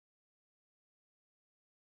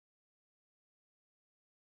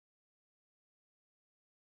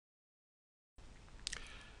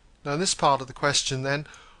Now in this part of the question then,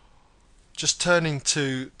 just turning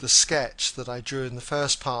to the sketch that I drew in the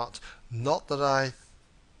first part, not that I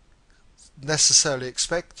necessarily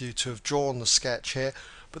expect you to have drawn the sketch here,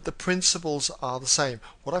 but the principles are the same.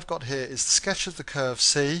 What I've got here is the sketch of the curve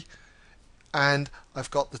C, and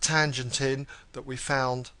I've got the tangent in that we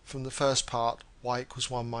found from the first part, y equals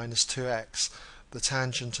 1 minus 2x, the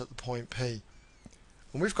tangent at the point P.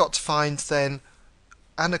 And we've got to find then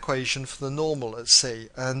an equation for the normal at C,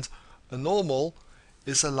 and a normal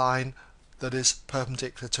is a line that is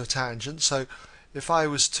perpendicular to a tangent. So if I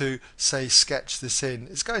was to say sketch this in,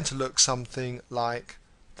 it's going to look something like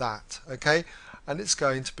that, okay? And it's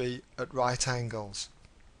going to be at right angles.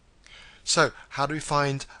 So how do we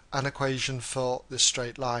find an equation for this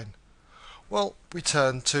straight line? Well, we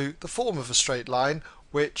turn to the form of a straight line,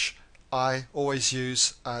 which I always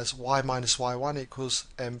use as y minus y1 equals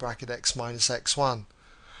m bracket x minus x1.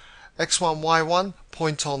 x1, y1,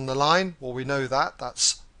 point on the line. Well, we know that.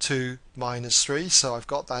 That's 2 minus 3, so I've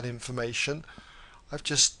got that information. I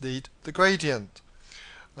just need the gradient.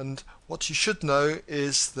 And what you should know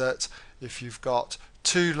is that if you've got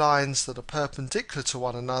two lines that are perpendicular to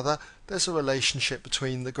one another, there's a relationship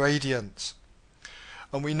between the gradients.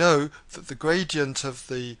 And we know that the gradient of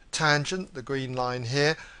the tangent, the green line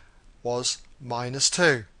here, was minus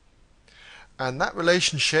 2. And that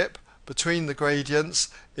relationship between the gradients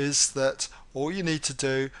is that all you need to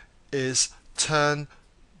do is turn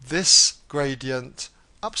this gradient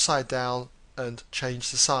upside down and change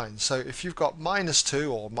the sign. So if you've got minus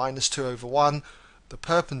 2 or minus 2 over 1, the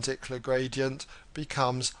perpendicular gradient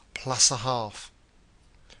becomes plus a half.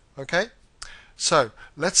 Okay? So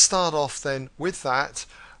let's start off then with that,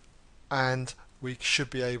 and we should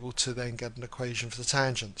be able to then get an equation for the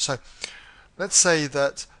tangent. So let's say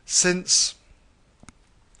that since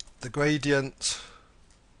the gradient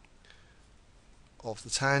of the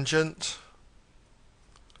tangent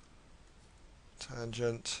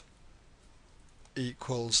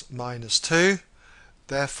equals minus 2,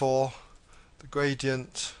 therefore the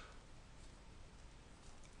gradient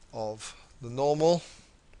of the normal,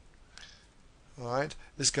 alright,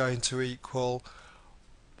 is going to equal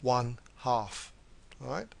 1/2.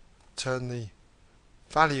 Alright, turn the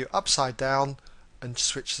value upside down and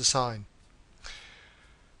switch the sign.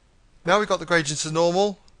 Now we've got the gradient of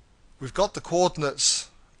normal, we've got the coordinates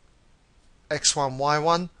x1,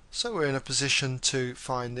 y1, so we're in a position to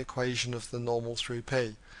find the equation of the normal through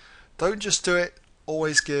P. Don't just do it,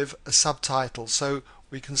 always give a subtitle. So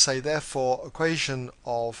we can say therefore equation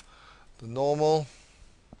of the normal,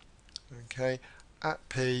 okay, at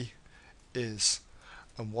P is,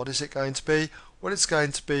 and what is it going to be? Well, it's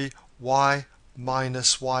going to be y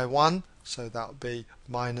minus y1, so that would be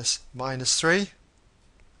minus 3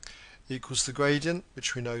 equals the gradient,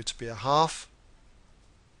 which we know to be a half,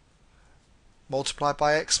 multiplied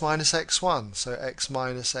by x minus x1, so x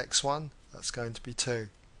minus x1, that's going to be 2.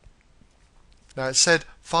 Now it said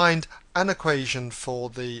find an equation for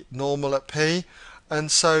the normal at P,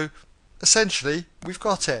 and so essentially we've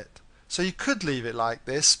got it. So you could leave it like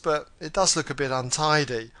this, but it does look a bit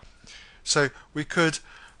untidy. So we could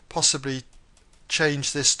possibly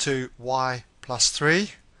change this to y plus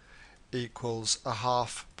 3 equals a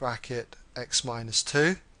half bracket x minus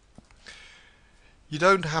 2. You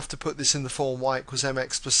don't have to put this in the form y equals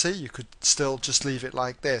mx plus c, you could still just leave it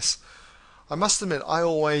like this. I must admit, I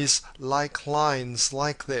always like lines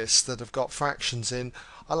like this that have got fractions in.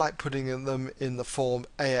 I like putting them in the form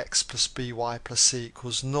ax plus by plus c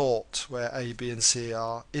equals 0, where a, b and c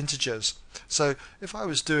are integers. So if I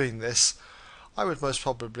was doing this, I would most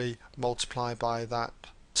probably multiply by that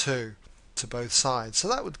 2 to both sides. So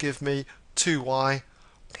that would give me 2y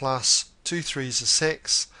plus 2 3s are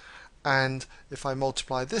 6, and if I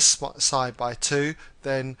multiply this side by 2,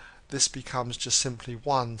 then this becomes just simply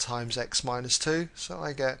 1 times x minus 2, so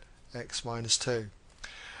I get x minus 2.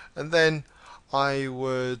 And then I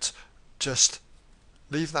would just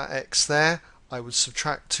leave that x there, I would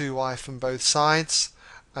subtract 2y from both sides,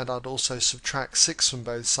 and I'd also subtract 6 from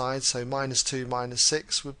both sides, so minus 2 minus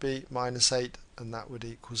 6 would be minus 8, and that would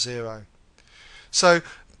equal 0. So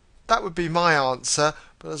that would be my answer,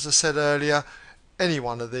 but as I said earlier, any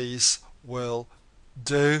one of these will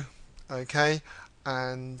do, okay?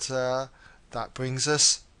 And that brings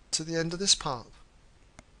us to the end of this part.